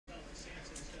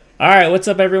Alright, what's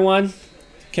up everyone?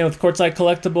 Ken with Courtside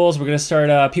Collectibles. We're going to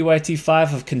start PYT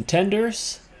 5 of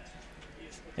Contenders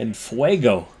and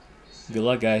Fuego. Good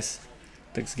luck, guys.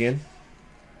 Thanks again.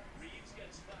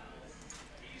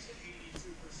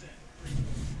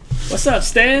 What's up,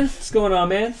 Stan? What's going on,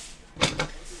 man?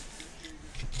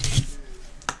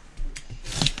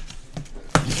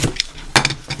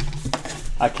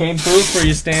 I came through for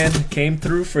you, Stan. Came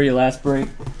through for you last break.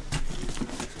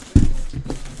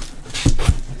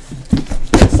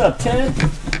 What's up, Ted?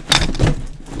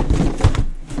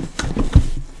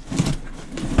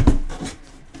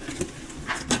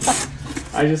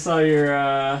 I just saw your,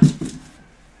 I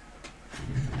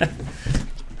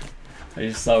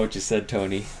just saw what you said,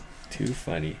 Tony. Too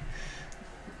funny.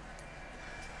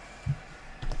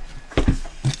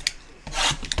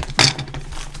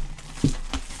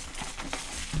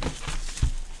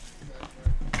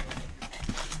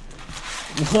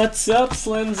 What's up,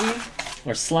 Slimsy?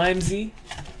 Or Slimesy?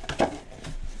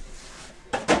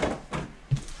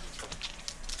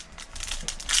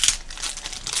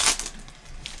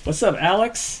 What's up,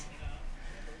 Alex?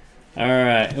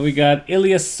 Alright, we got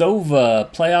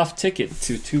Ilyasova playoff ticket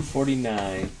to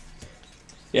 249.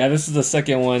 Yeah, this is the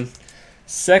second one.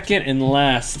 Second and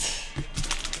last.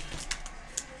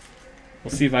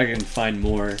 We'll see if I can find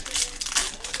more.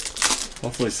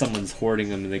 Hopefully someone's hoarding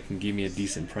them and they can give me a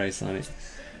decent price on it.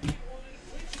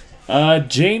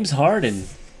 James Harden.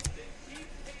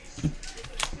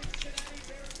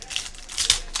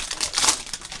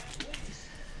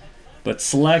 But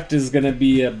Select is going to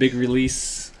be a big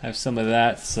release. I have some of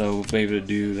that, so we'll be able to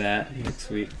do that next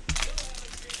week.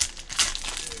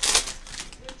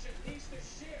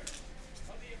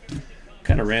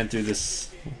 Kind of ran through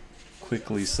this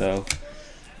quickly, so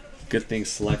good thing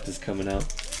Select is coming out.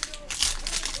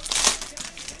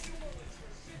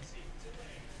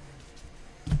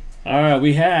 Alright,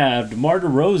 we have DeMar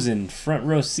DeRozan, front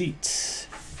row seat.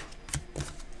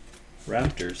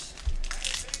 Raptors.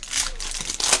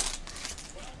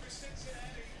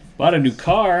 Bought a new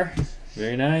car.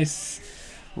 Very nice.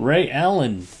 Ray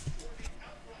Allen.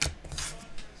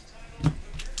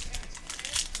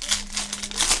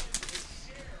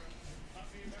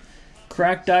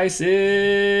 Cracked ice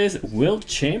is Wilt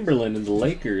Chamberlain in the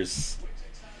Lakers.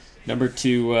 Number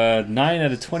 2, 9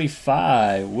 out of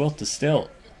 25. Wilt to Stilt.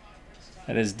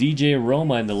 That is DJ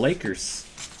Roma in the Lakers.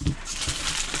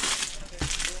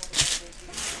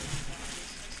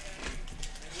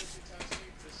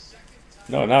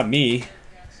 No, not me.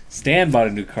 Stan bought a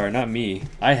new car, not me.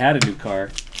 I had a new car.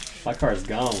 My car is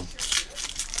gone.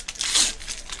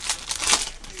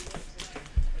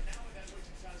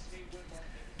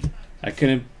 I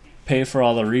couldn't pay for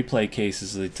all the replay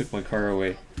cases, so they took my car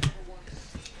away.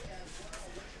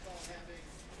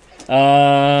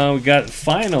 We got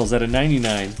finals at a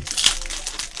 99.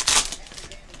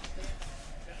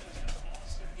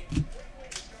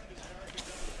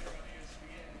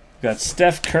 Got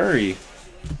Steph Curry.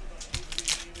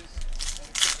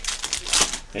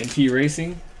 NT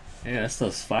Racing? Yeah, that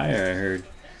stuff's fire, I heard.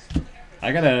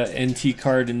 I got a NT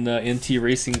card in the NT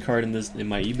Racing card in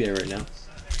my eBay right now.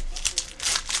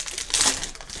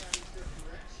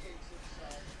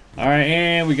 Alright,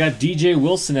 and we got DJ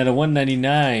Wilson at a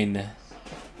 199.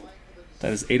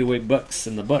 That is 808 bucks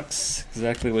in the Bucks.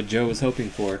 Exactly what Joe was hoping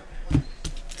for.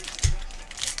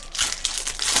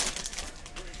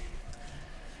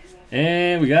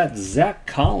 And we got Zach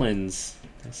Collins.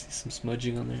 I see some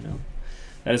smudging on there now.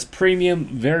 That is premium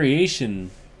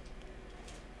variation.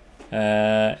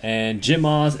 And Jim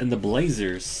Oz and the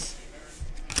Blazers.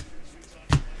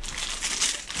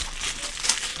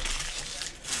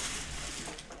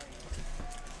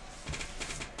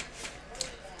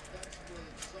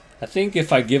 I think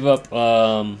if I give up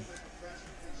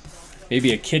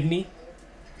maybe a kidney,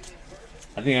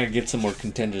 I think I can get some more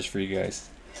contenders for you guys.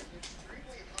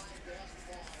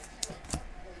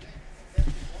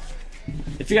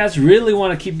 If you guys really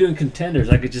want to keep doing contenders,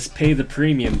 I could just pay the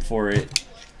premium for it.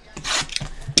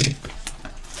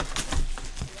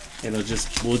 And we'll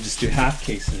just do half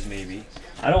cases maybe.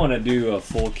 I don't want to do a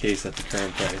full case at the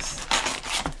current price.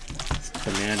 It's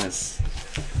bananas.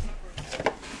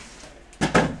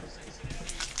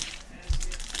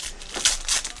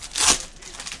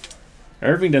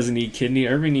 Irving doesn't need kidney.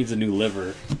 Irving needs a new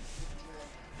liver.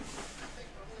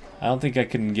 I don't think I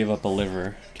can give up a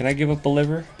liver. Can I give up a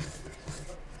liver?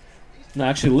 No,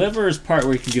 actually, liver is part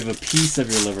where you can give a piece of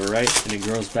your liver, right? And it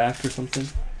grows back or something?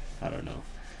 I don't know.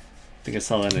 I think I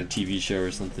saw that in a TV show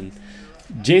or something.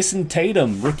 Jason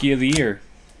Tatum, Rookie of the Year.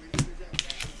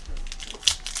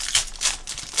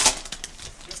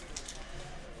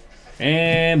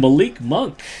 And Malik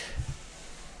Monk.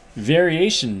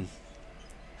 variation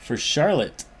for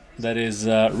Charlotte. That is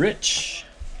Rich.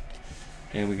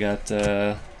 And we got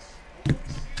Tony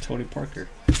Parker.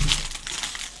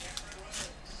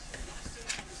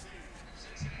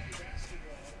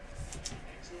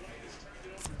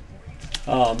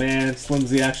 Oh man,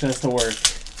 Slimsy actually has to work.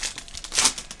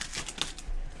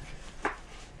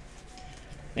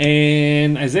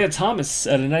 And Isaiah Thomas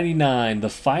at a 99, the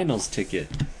finals ticket.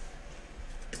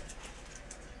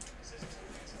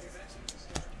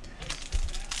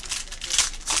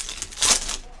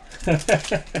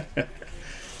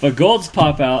 But golds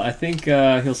pop out. I think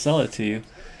he'll sell it to you.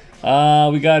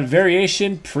 We got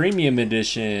variation premium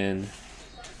edition.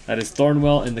 That is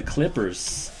Thornwell and the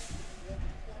Clippers.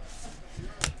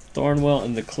 Thornwell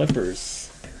and the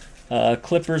Clippers.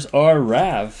 Clippers are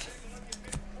Rav.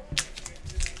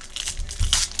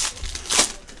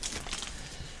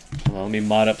 Hold on, let me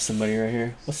mod up somebody right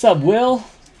here. What's up, Will?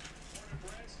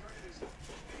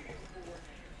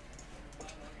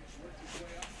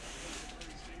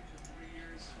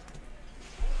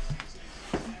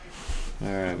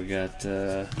 Alright, we got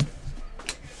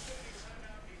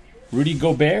Rudy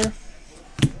Gobert.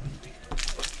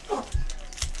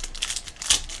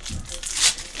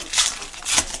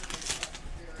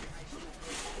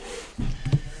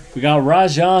 We got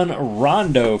Rajon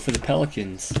Rondo for the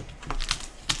Pelicans.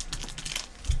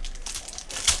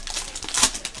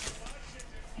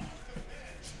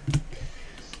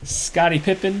 Scottie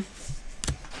Pippen.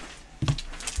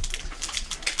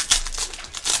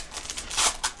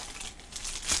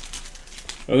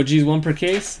 OG's one per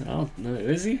case? Oh,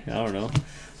 is he? I don't know.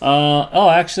 Oh,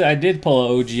 actually, I did pull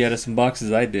an OG out of some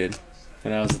boxes I did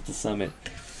when I was at the summit.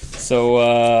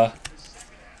 So,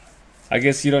 I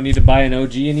guess you don't need to buy an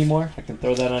OG anymore. I can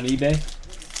throw that on eBay.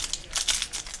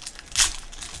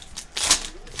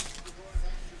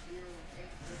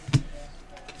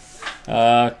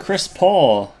 Chris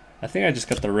Paul. I think I just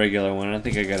got the regular one. I don't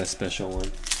think I got a special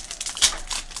one.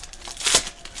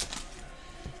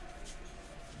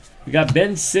 We got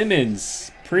Ben Simmons,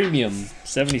 premium,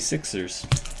 76ers.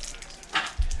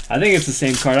 I think it's the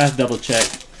same card. I have to double check.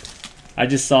 I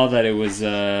just saw that it was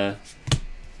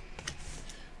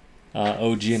OG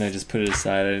and I just put it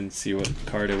aside. I didn't see what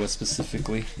card it was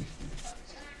specifically.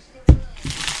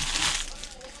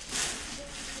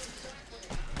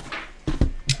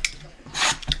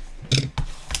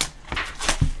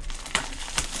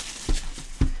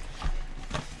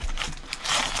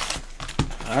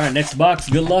 All right, next box.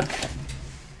 Good luck.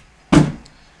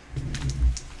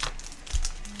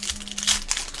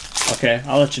 Okay,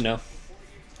 I'll let you know.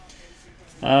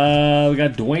 We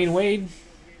got Dwayne Wade.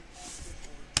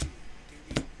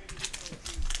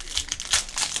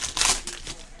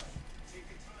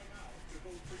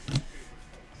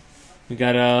 We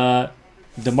got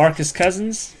DeMarcus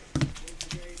Cousins.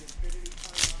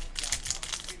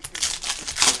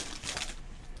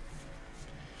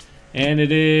 And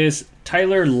it is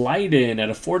Tyler Lydon at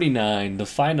a 49, the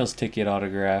finals ticket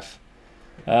autograph.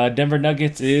 Denver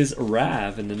Nuggets is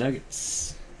Rav in the Nuggets.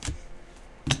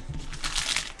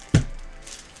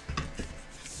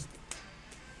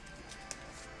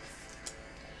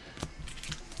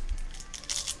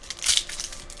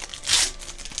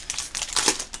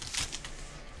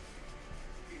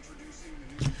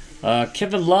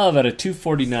 Kevin Love at a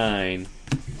 249.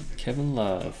 Kevin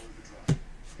Love.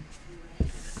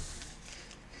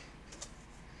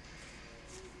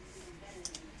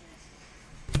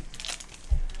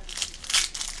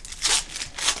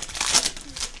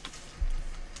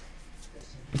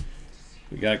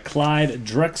 We got Clyde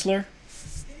Drexler.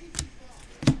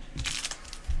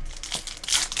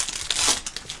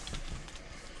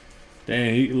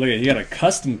 Dang, look at, he got a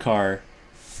custom car.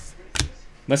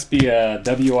 Must be a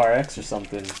WRX or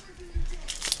something.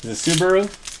 Is it Subaru?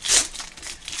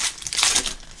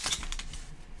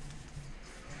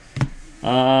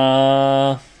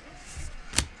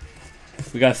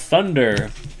 We got Thunder.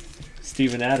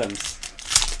 Steven Adams.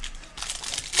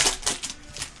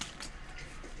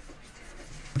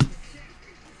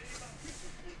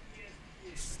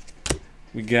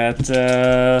 We got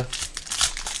oh,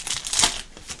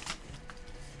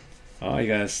 you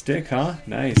got a stick, huh?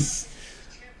 Nice.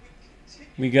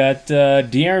 We got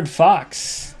De'Aaron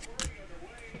Fox.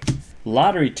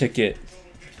 Lottery ticket.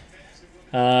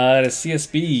 At a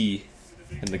CSB.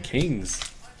 And the Kings.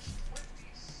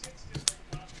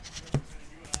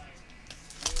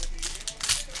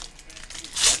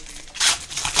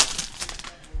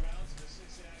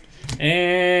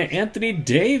 And Anthony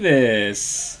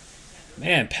Davis.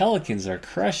 Man, Pelicans are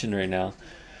crushing right now.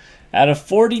 At a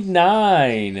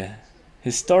 49.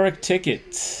 Historic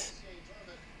ticket.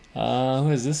 Who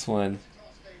is this one?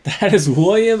 That is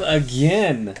William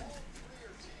again.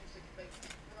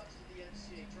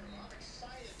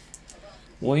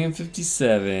 William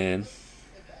 57.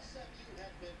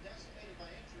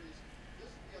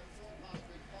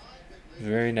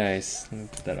 Very nice. Let me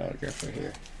put that autograph right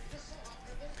here.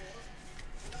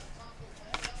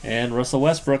 And Russell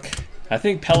Westbrook. I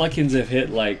think Pelicans have hit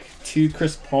like 2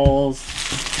 Chris Pauls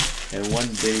and 1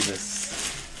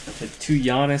 Davis. Hit 2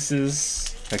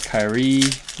 Giannis's, a Kyrie.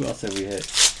 Who else have we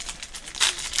hit?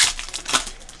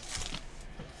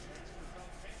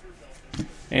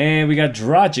 And we got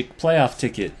Dragic playoff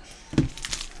ticket.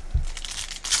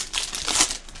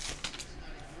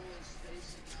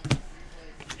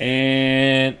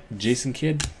 And Jason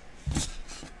Kidd.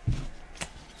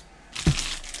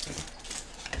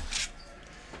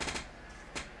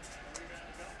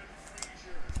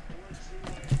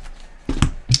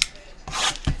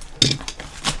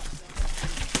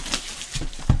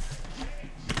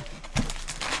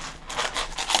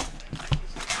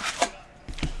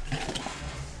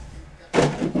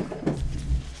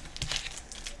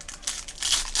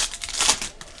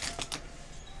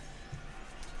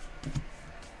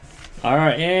 All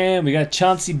right, and we got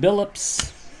Chauncey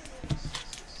Billups.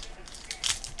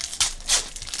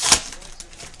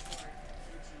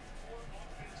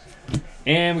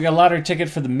 And we got a lottery ticket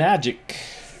for the Magic.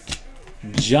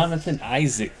 Jonathan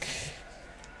Isaac.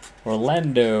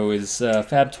 Orlando is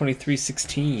Fab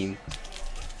 2316.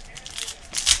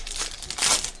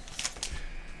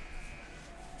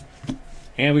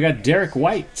 And we got Derek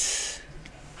White.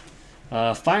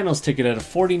 Finals ticket at a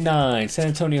 49. San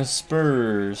Antonio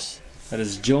Spurs. That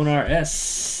is Jonar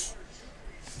S.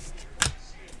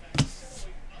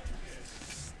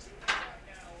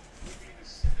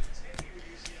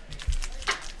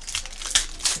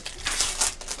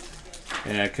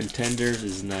 Yeah, Contenders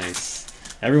is nice.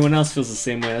 Everyone else feels the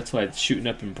same way. That's why it's shooting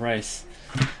up in price.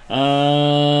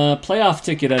 Playoff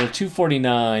ticket at a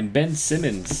 249. Ben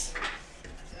Simmons.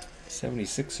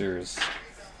 76ers.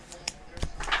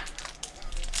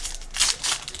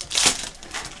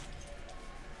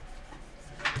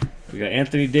 We got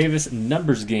Anthony Davis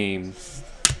numbers game.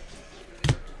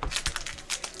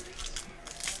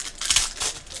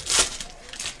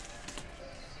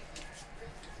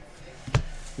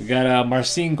 We got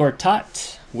Marcin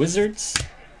Gortat, Wizards.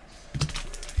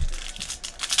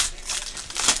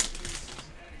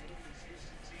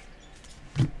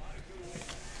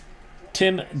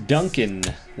 Tim Duncan,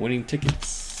 winning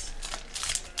tickets.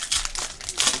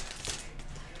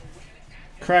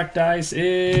 Cracked ice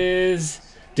is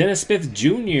Dennis Smith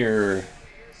Jr.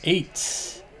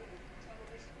 8.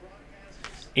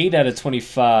 8 out of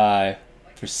 25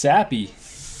 for Sappy.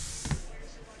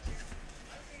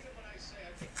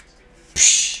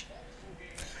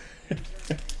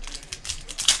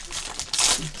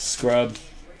 Scrub.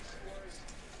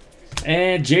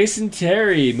 And Jason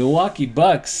Terry, Milwaukee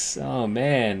Bucks. Oh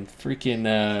man,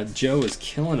 freaking Joe is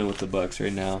killing it with the Bucks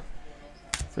right now.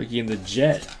 Freaking the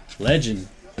Jet, legend.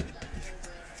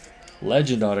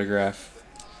 Legend autograph.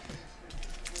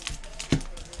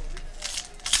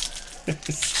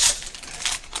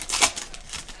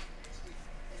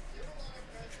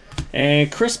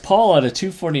 And Chris Paul at a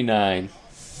 249.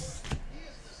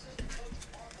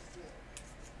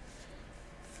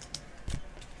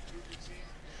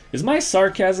 Is my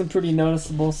sarcasm pretty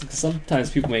noticeable? Because sometimes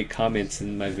people make comments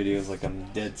in my videos like I'm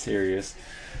dead serious.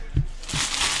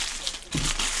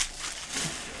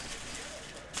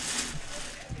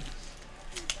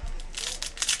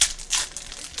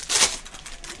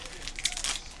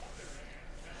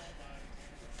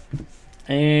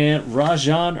 And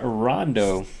Rajon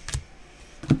Rondo.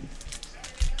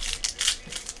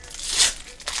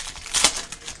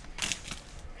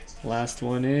 Last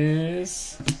one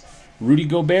is Rudy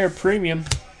Gobert Premium.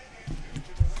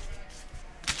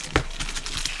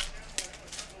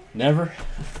 Never.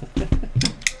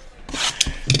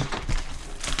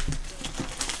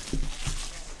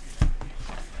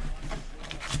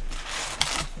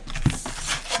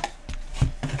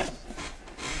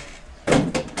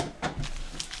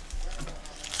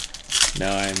 No,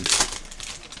 I'm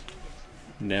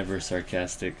never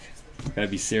sarcastic. Gotta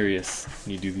be serious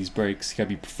when you do these breaks. Gotta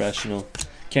be professional.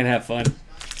 Can't have fun.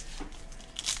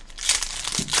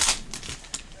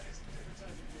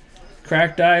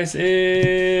 Cracked ice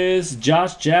is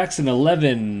Josh Jackson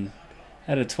 11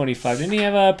 out of 25. Didn't he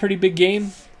have a pretty big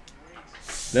game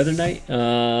the other night?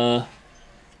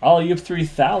 Alley-oop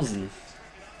 3000.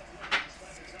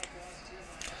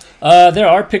 There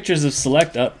are pictures of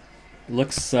Select up.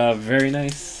 Looks very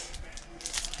nice.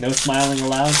 No smiling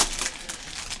allowed.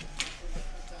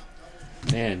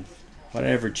 Man, why'd I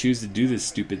ever choose to do this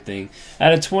stupid thing?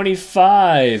 Out of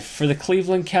 25 for the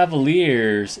Cleveland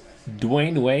Cavaliers,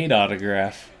 Dwayne Wade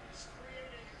autograph.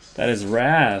 That is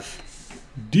Rav.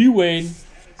 D-Wade.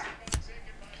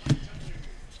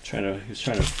 He was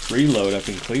trying to freeload up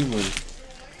in Cleveland.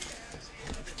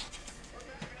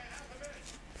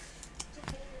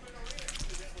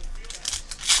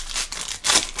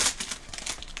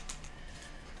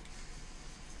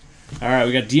 All right,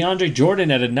 we got DeAndre Jordan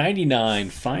at a 99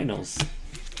 finals.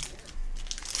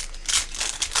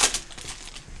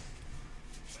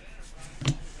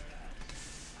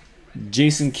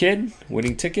 Jason Kidd,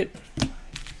 winning ticket.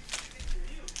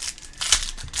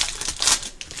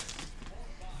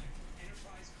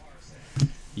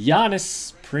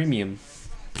 Giannis, premium.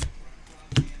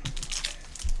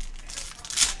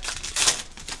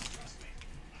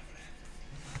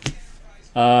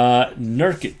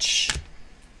 Nurkic.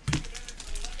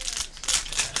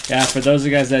 Yeah, for those of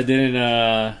you guys that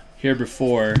didn't hear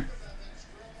before,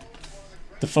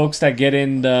 the folks that get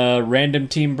in the random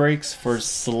team breaks for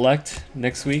Select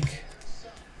next week,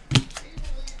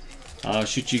 I'll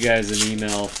shoot you guys an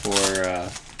email for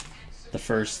the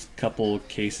first couple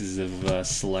cases of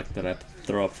Select that I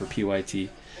throw up for PYT.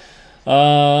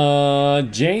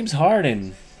 James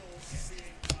Harden.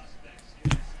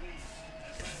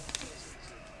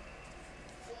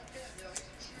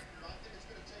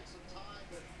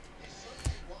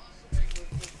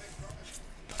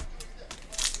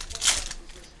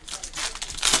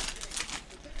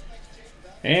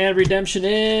 And redemption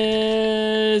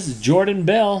is Jordan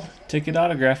Bell. Ticket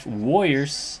autograph.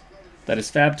 Warriors. That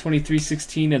is Fab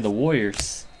 2316 and the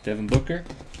Warriors. Devin Booker.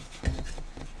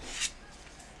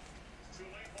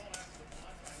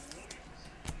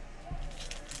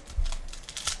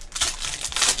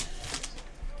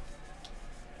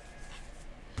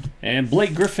 And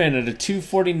Blake Griffin at a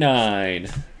 249.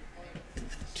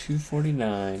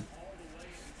 249.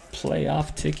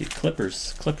 Playoff ticket.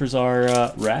 Clippers. Clippers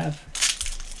are Rav.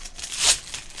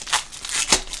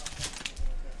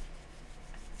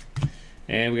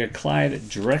 And we got Clyde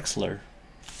Drexler.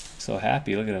 So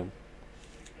happy, look at him.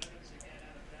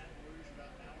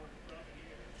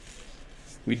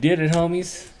 We did it,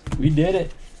 homies. We did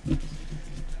it.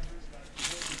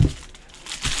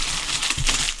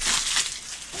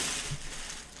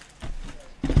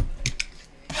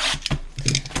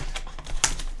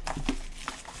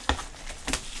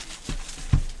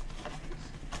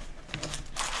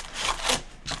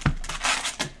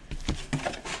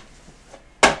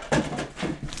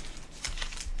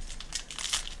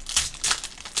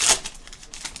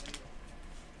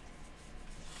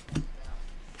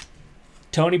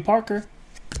 Tony Parker.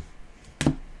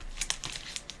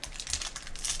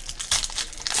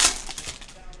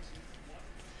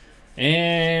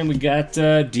 And we got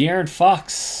De'Aaron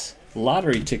Fox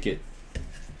lottery ticket.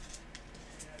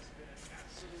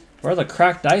 Where are the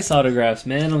cracked ice autographs,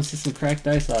 man? I don't see some cracked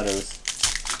ice autos.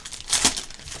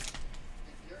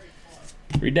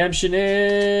 Redemption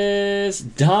is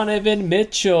Donovan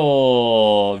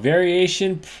Mitchell.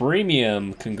 Variation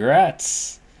premium.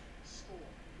 Congrats.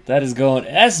 That is going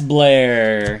S.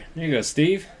 Blair. There you go,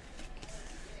 Steve.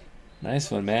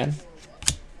 Nice one, man.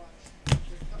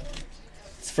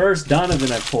 It's first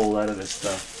Donovan I pulled out of this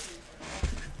stuff.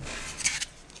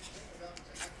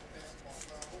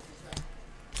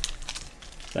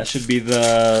 That should be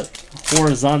the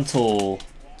horizontal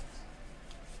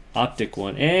optic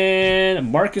one.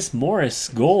 And Marcus Morris,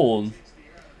 gold.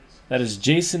 That is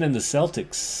Jason and the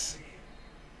Celtics.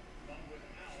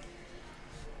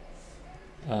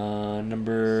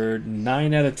 Number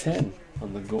 9 out of 10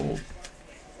 on the gold.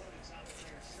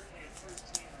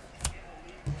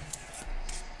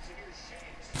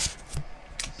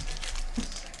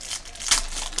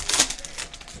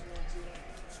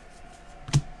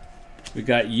 We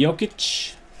got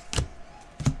Jokic.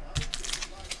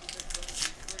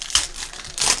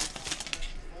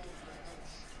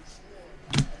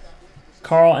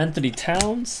 Karl Anthony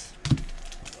Towns.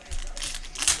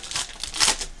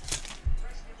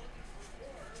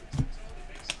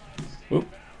 Oop.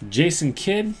 Jason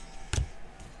Kidd.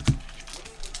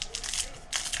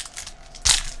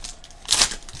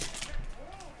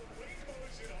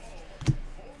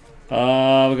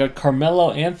 We got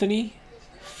Carmelo Anthony,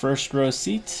 first row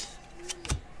seat.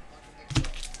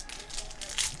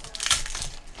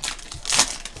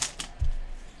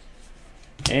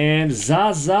 And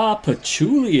Zaza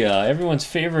Pachulia, everyone's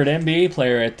favorite NBA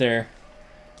player right there.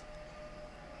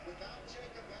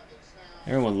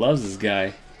 Everyone loves this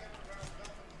guy.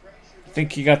 I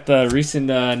think he got the recent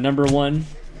number one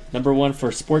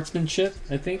for sportsmanship,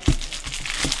 I think.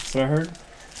 That's what I heard.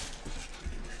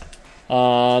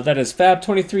 That is Fab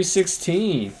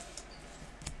 2316.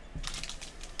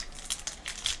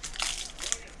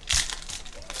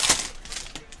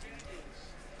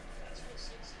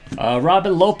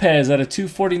 Robin Lopez at a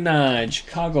 249,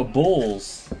 Chicago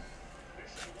Bulls.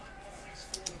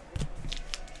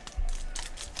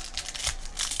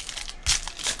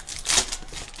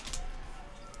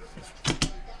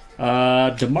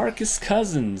 DeMarcus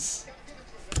Cousins.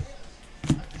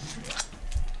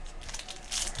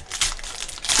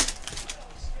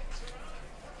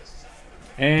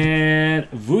 And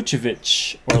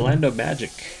Vucevic, Orlando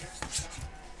Magic.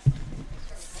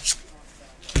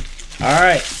 All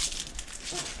right.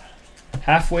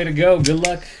 Halfway to go. Good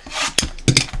luck.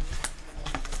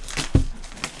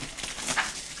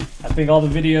 I think all the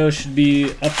videos should be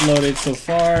uploaded so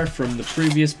far from the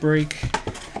previous break.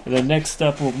 The next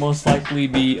up will most likely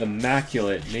be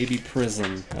Immaculate, maybe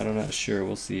Prism. I'm not sure.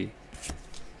 We'll see.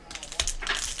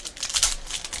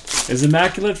 Is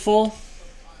Immaculate full?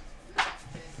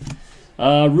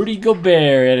 Rudy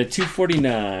Gobert at a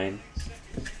 249.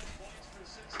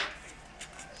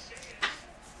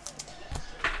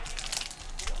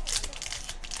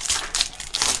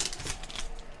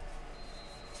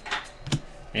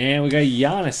 And we got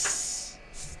Giannis.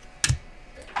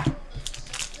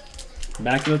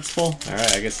 Immaculate's full?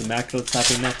 Alright, I guess Immaculate's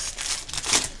happening next.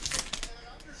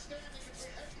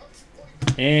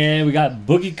 And we got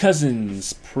Boogie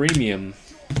Cousins, Premium.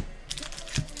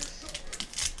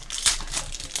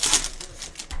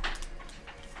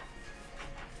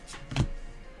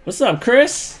 What's up,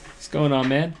 Chris? What's going on,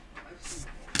 man?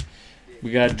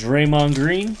 We got Draymond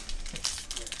Green.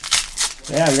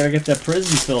 Yeah, we gotta get that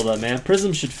Prism filled up, man.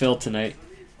 Prism should fill tonight.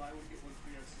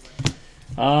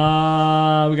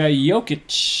 We got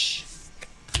Jokic.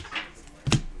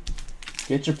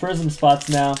 Get your Prism spots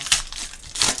now.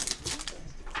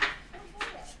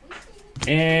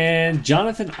 And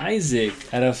Jonathan Isaac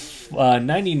at a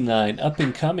 99 up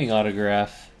and coming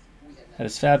autograph. That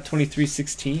is Fab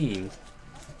 2316.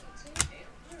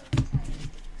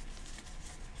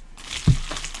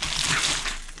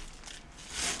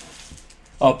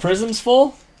 Oh, Prism's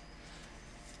full?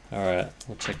 Alright,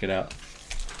 we'll check it out.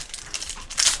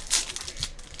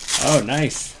 Oh,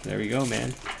 nice. There we go,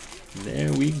 man.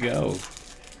 There we go.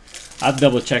 I'll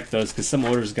double check those because some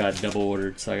orders got double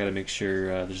ordered, so I gotta make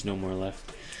sure there's no more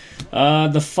left.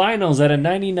 The finals at a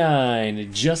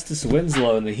 99. Justice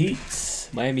Winslow and the Heat.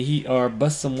 Miami Heat are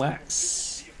Bust Some Wax.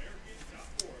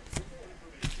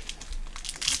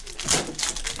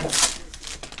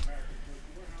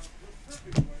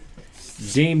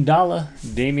 Dame Dollar,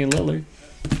 Damian Lillard.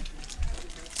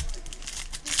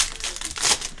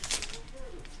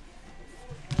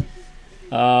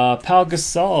 Pau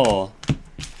Gasol.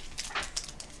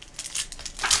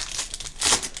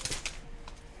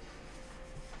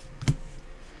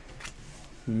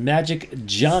 Magic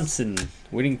Johnson,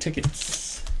 winning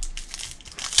tickets.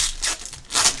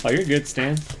 Oh, you're good,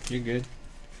 Stan. You're good.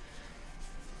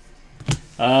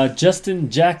 Justin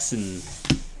Jackson.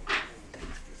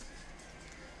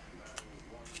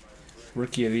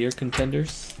 Rookie of the Year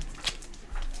contenders.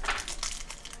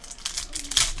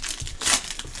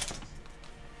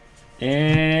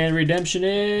 And redemption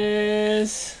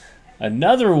is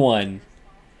another one.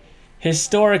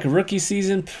 Historic rookie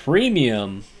season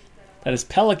premium. That is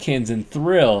Pelicans and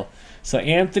Thrill. So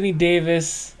Anthony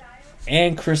Davis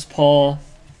and Chris Paul,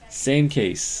 same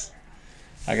case.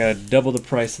 I gotta double the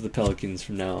price of the Pelicans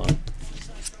from now on.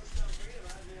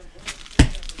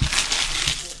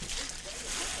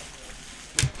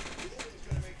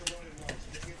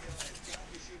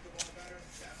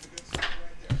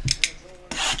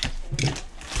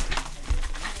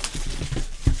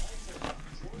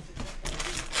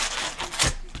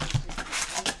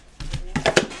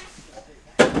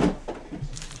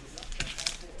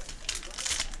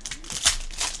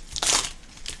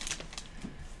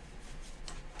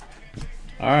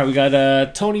 All right, we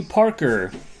got Tony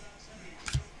Parker.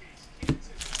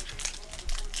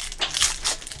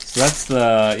 So that's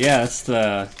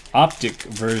the optic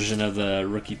version of the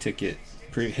rookie ticket,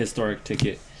 prehistoric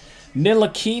ticket.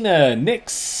 Ntilikina,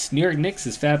 Knicks, New York Knicks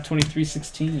is Fab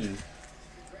 2316.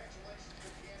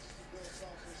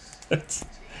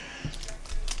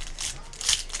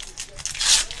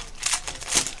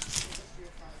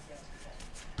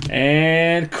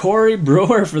 And Corey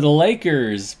Brewer for the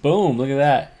Lakers. Boom, look at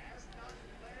that.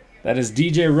 That is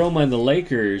DJ Roma and the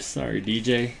Lakers. Sorry,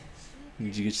 DJ.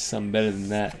 Need to get you something better than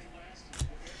that.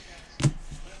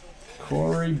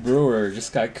 Corey Brewer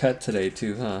just got cut today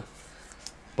too, huh?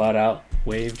 Bought out,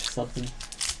 waived something.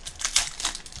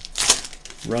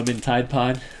 Rubbing Tide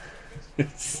Pod.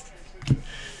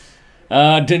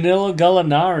 Danilo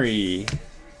Gallinari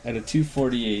at a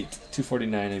 248,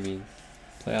 249. I mean,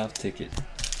 playoff ticket.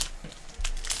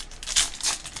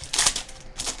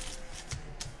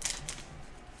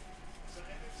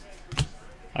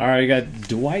 All right, we got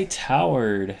Dwight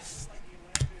Howard.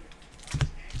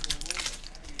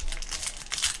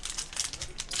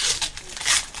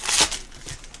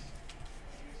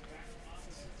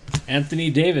 Anthony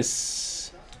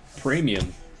Davis,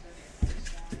 premium.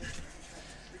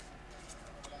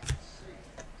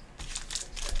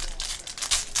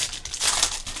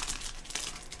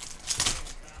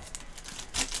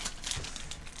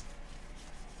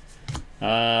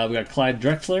 We got Clyde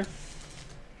Drexler.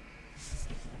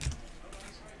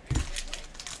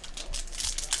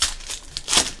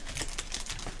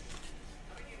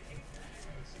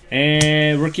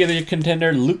 And rookie of the year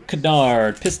contender, Luke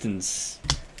Kennard, Pistons.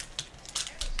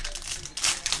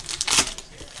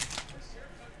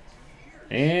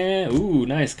 And, ooh,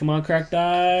 nice. Come on, cracked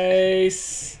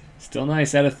ice. Still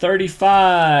nice. Out of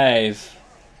 35.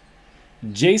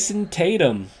 Jason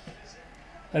Tatum.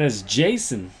 That is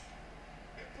Jason.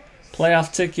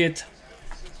 Playoff ticket.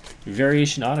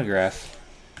 Variation autograph.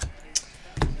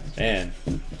 Man,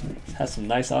 has some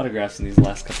nice autographs in these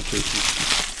last couple cases.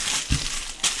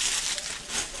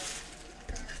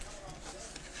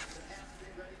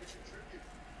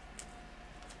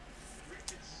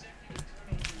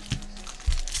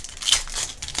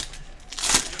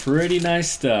 Pretty nice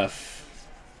stuff.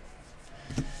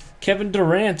 Kevin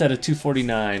Durant at a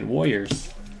 249. Warriors.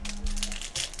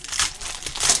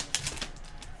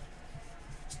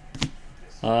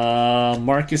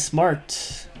 Marcus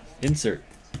Smart. Insert.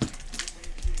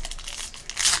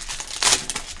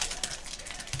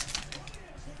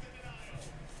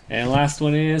 And last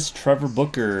one is Trevor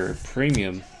Booker.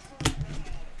 Premium.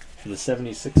 For the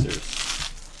 76ers.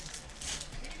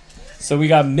 So we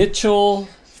got Mitchell.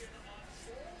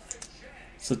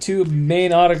 So two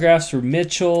main autographs for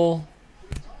Mitchell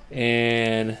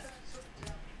and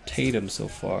Tatum so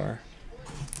far.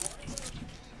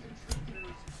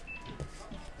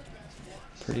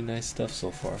 Pretty nice stuff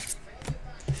so far.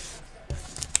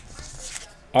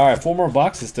 All right, 4 more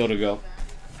boxes still to go.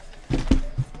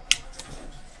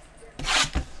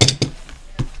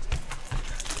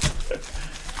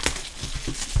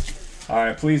 All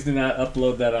right, please do not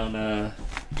upload that on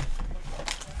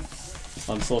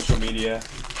social media.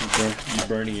 You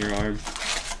burning your arm.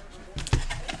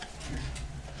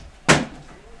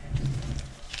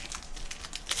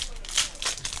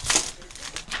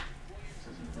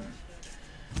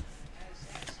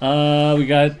 We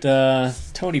got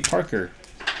Tony Parker.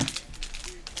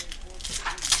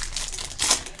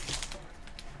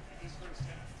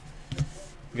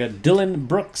 We got Dylan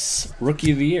Brooks,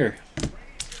 Rookie of the Year.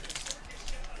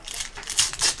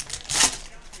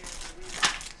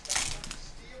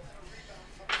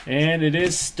 And it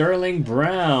is Sterling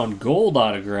Brown, gold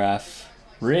autograph,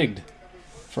 rigged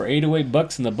for 808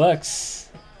 bucks in the Bucks.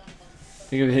 I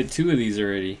think I've hit 2 of these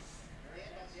already.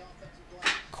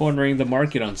 Cornering the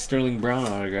market on Sterling Brown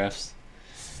autographs.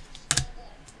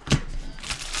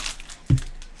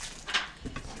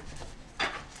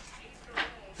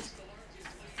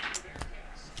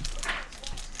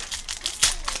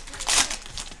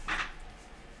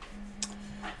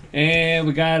 And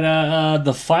we got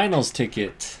the finals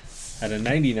ticket at a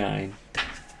 99.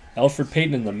 Elfrid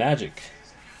Payton and the Magic.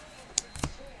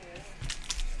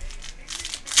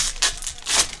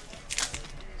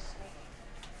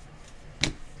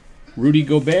 Rudy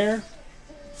Gobert.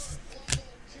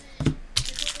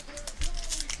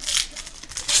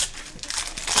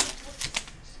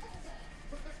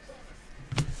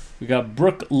 We got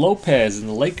Brooke Lopez in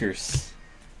the Lakers.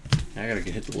 I gotta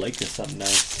hit the Lakers something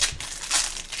nice.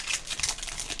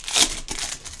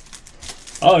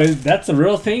 Oh, that's a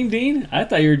real thing, Dean? I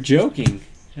thought you were joking.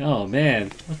 Oh,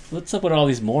 man. What's up with all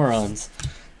these morons?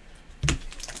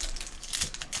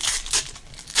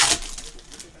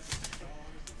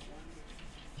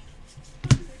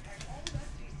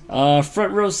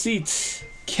 Front row seats.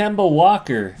 Kemba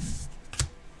Walker.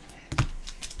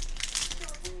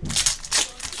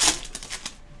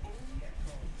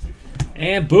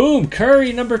 And boom,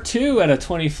 Curry number 2 out of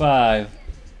 25.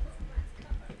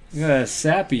 Look at that,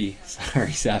 Sappy.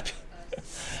 Sorry, Sappy.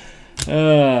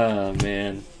 Oh,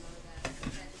 man.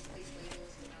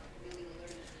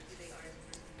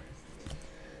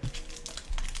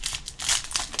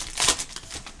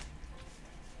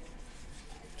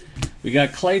 We got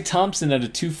Klay Thompson at a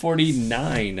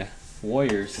 249.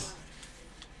 Warriors.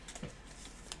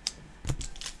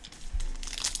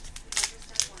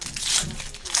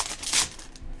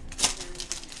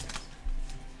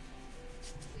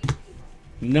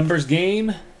 Numbers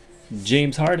game,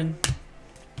 James Harden.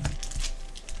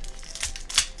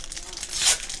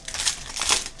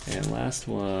 And last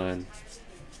one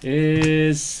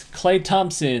is Klay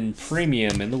Thompson,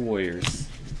 premium in the Warriors.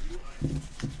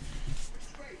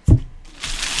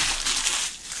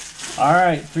 All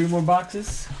right, 3 more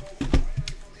boxes.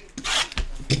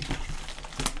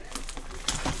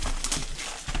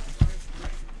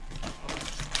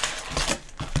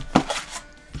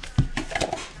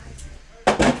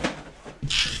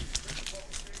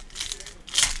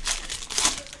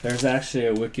 There's actually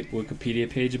a Wikipedia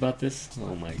page about this.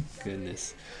 Oh my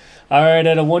goodness. All right,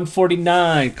 at a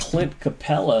 149, Clint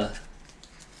Capella.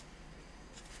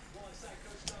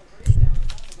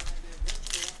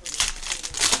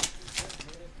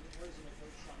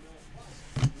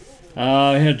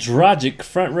 We had Dragic,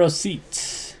 front row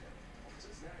seat.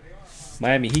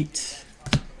 Miami Heat.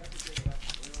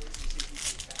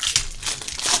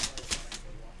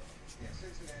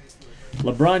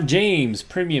 LeBron James,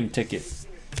 premium ticket.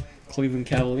 Cleveland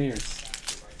Cavaliers.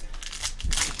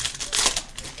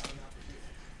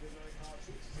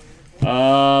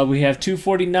 We have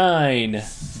 249,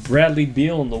 Bradley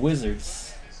Beal and the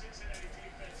Wizards.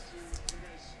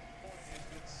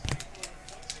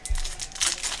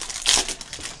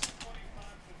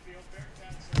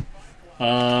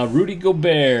 Rudy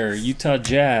Gobert, Utah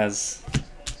Jazz.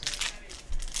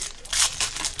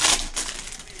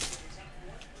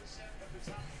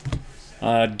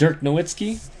 Dirk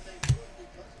Nowitzki.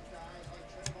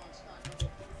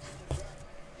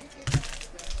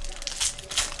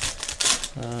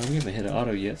 We haven't hit an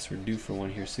auto yet, so we're due for one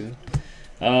here soon.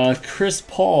 Chris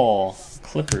Paul,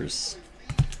 Clippers.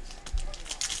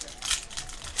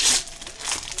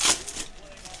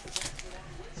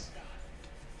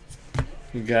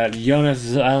 We got Jonas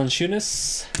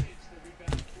Valanciunas.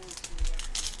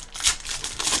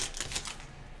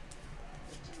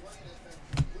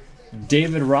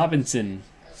 David Robinson,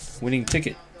 winning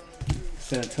ticket.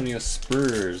 San Antonio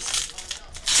Spurs.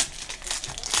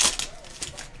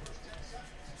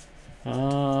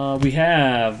 We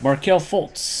have Markelle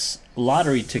Fultz,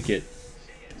 lottery ticket,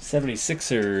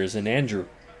 76ers, and Andrew.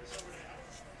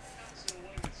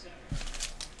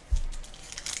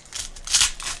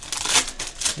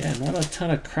 Yeah, not a ton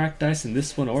of cracked ice in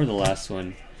this one or the last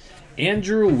one.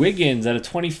 Andrew Wiggins at a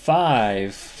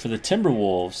 25 for the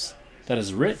Timberwolves. That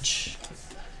is rich.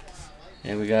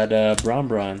 And we got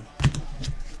Bron.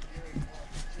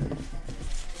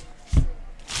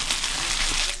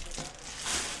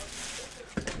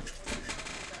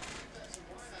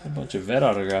 A bunch of vet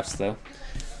autographs, though.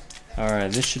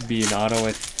 Alright, this should be an auto,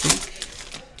 I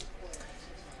think.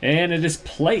 And it is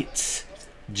plate.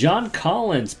 John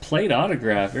Collins, plate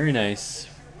autograph. Very nice.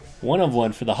 1 of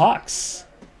 1 for the Hawks.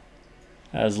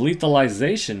 As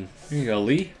leethalization. Here you go,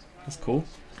 Lee. That's cool.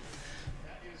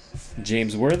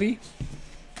 James Worthy.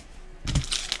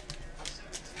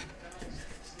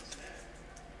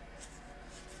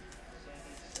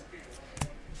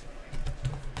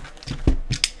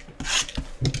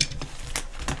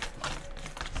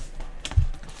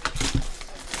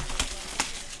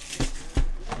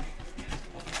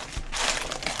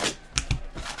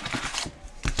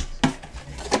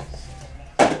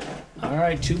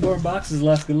 Alright, 2 more boxes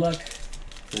left. Good luck.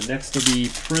 The next will be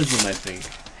Prism, I think.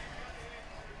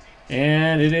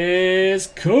 And it is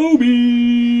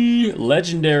Kobe!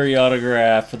 Legendary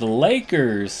autograph for the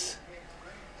Lakers.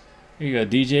 Here you go,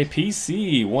 DJ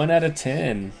PC. 1 out of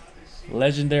 10.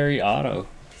 Legendary auto.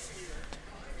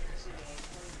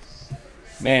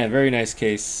 Man, very nice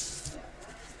case.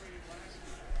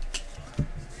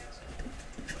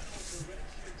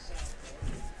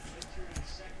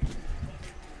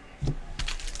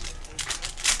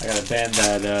 I gotta ban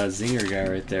that Zinger guy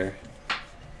right there.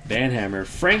 Banhammer.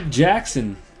 Frank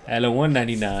Jackson at a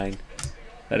 199.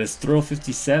 That is Thrill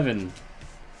 57.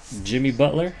 Jimmy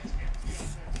Butler.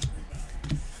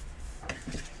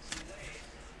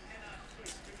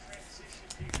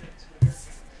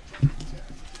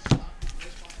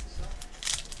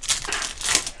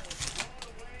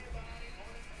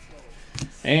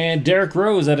 And Derrick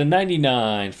Rose at a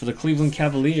 99 for the Cleveland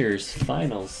Cavaliers.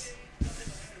 Finals.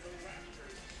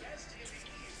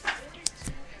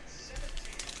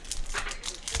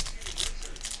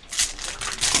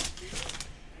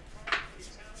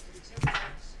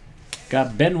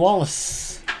 Got Ben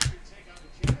Wallace.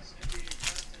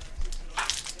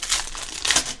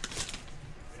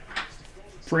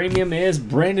 Premium is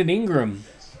Brandon Ingram.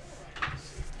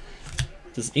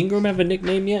 Does Ingram have a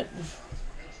nickname yet?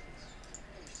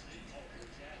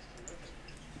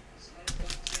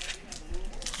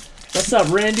 What's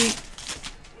up, Randy?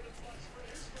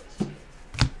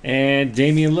 And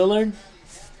Damian Lillard.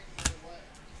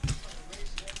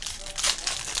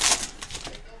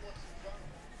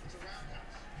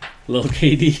 Lil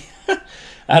KD.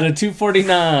 Out of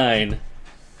 249.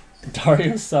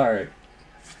 Dario Saric.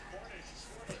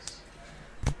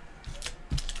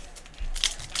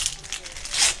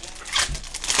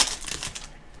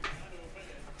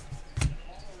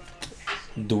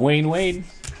 Dwayne Wade.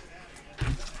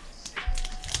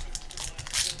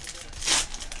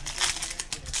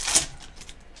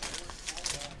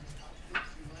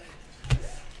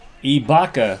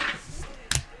 Ibaka.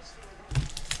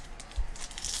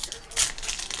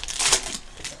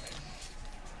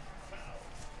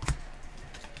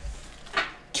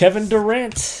 Kevin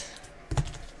Durant.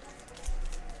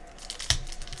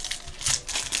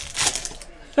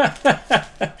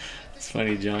 It's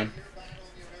funny, John.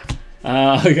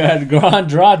 We got Goran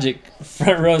Dragic,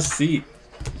 front row seat.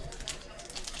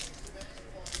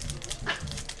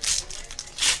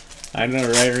 I know,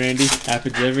 right, Randy?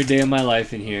 Happens every day of my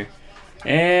life in here.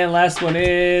 And last one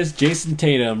is Jason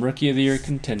Tatum, Rookie of the Year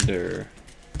contender.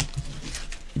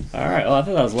 Alright, oh, I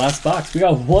thought that was last box. We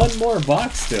got one more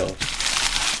box still.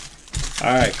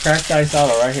 Alright, cracked ice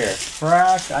auto right here.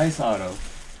 Cracked ice auto.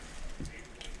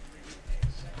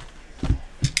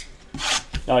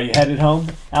 Oh, you headed home,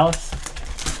 Alex?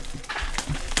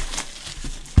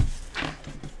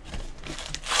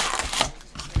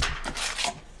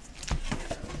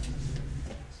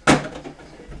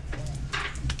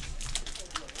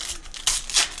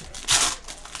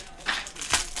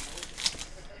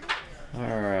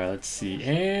 Alright, let's see.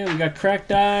 And we got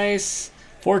cracked ice.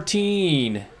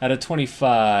 14 out of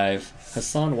 25.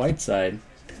 Hassan Whiteside.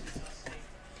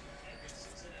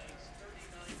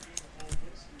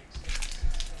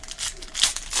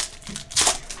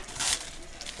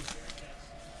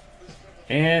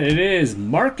 And it is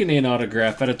Markkanen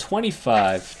autograph out of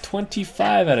 25.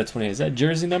 25 out of 20. Is that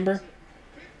jersey number?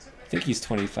 I think he's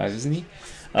 25, isn't he?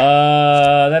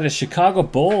 That is Chicago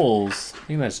Bulls. I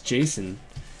think that's Jason.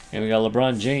 And we got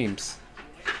LeBron James.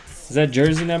 Is that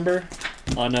jersey number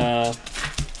on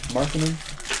Markkanen?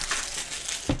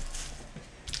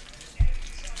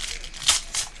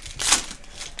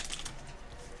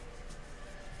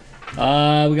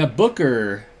 We got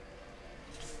Booker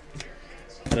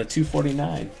out of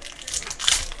 249.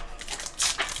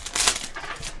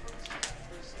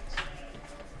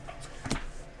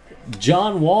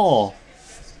 John Wall.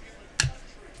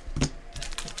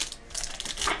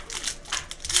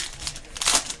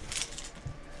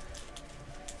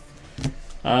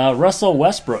 Russell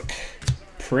Westbrook,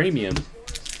 premium.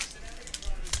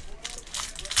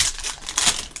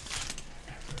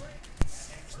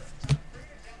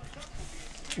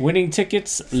 Winning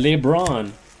tickets,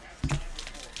 LeBron.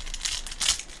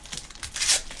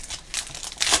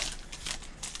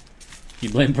 You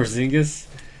blame Porzingis?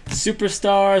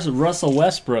 Superstars, Russell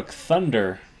Westbrook,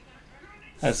 Thunder.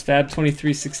 That's Fab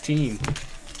 2316.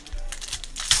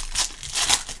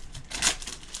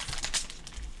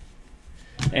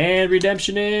 And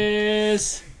redemption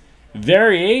is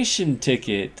variation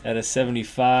ticket at a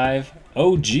 75.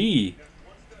 OG.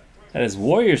 That is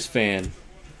Warriors fan.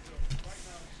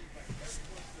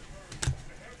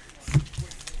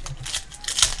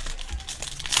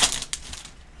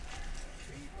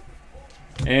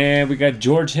 And we got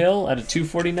George Hill at a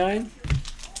 249.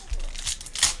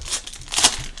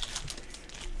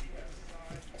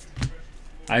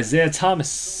 Isaiah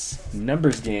Thomas,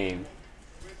 numbers game.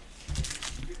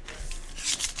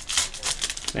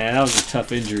 Man, that was a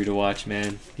tough injury to watch,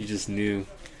 man. You just knew.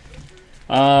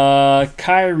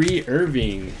 Kyrie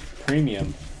Irving,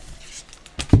 premium.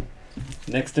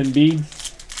 Next Embiid.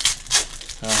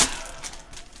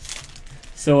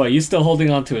 So you still holding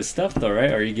on to his stuff though,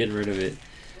 right? Or are you getting rid of it?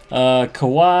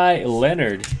 Kawhi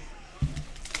Leonard.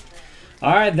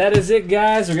 Alright, that is it,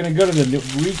 guys. We're going to go to the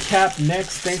recap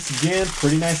next. Thanks again.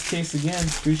 Pretty nice case again.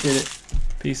 Appreciate it.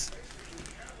 Peace.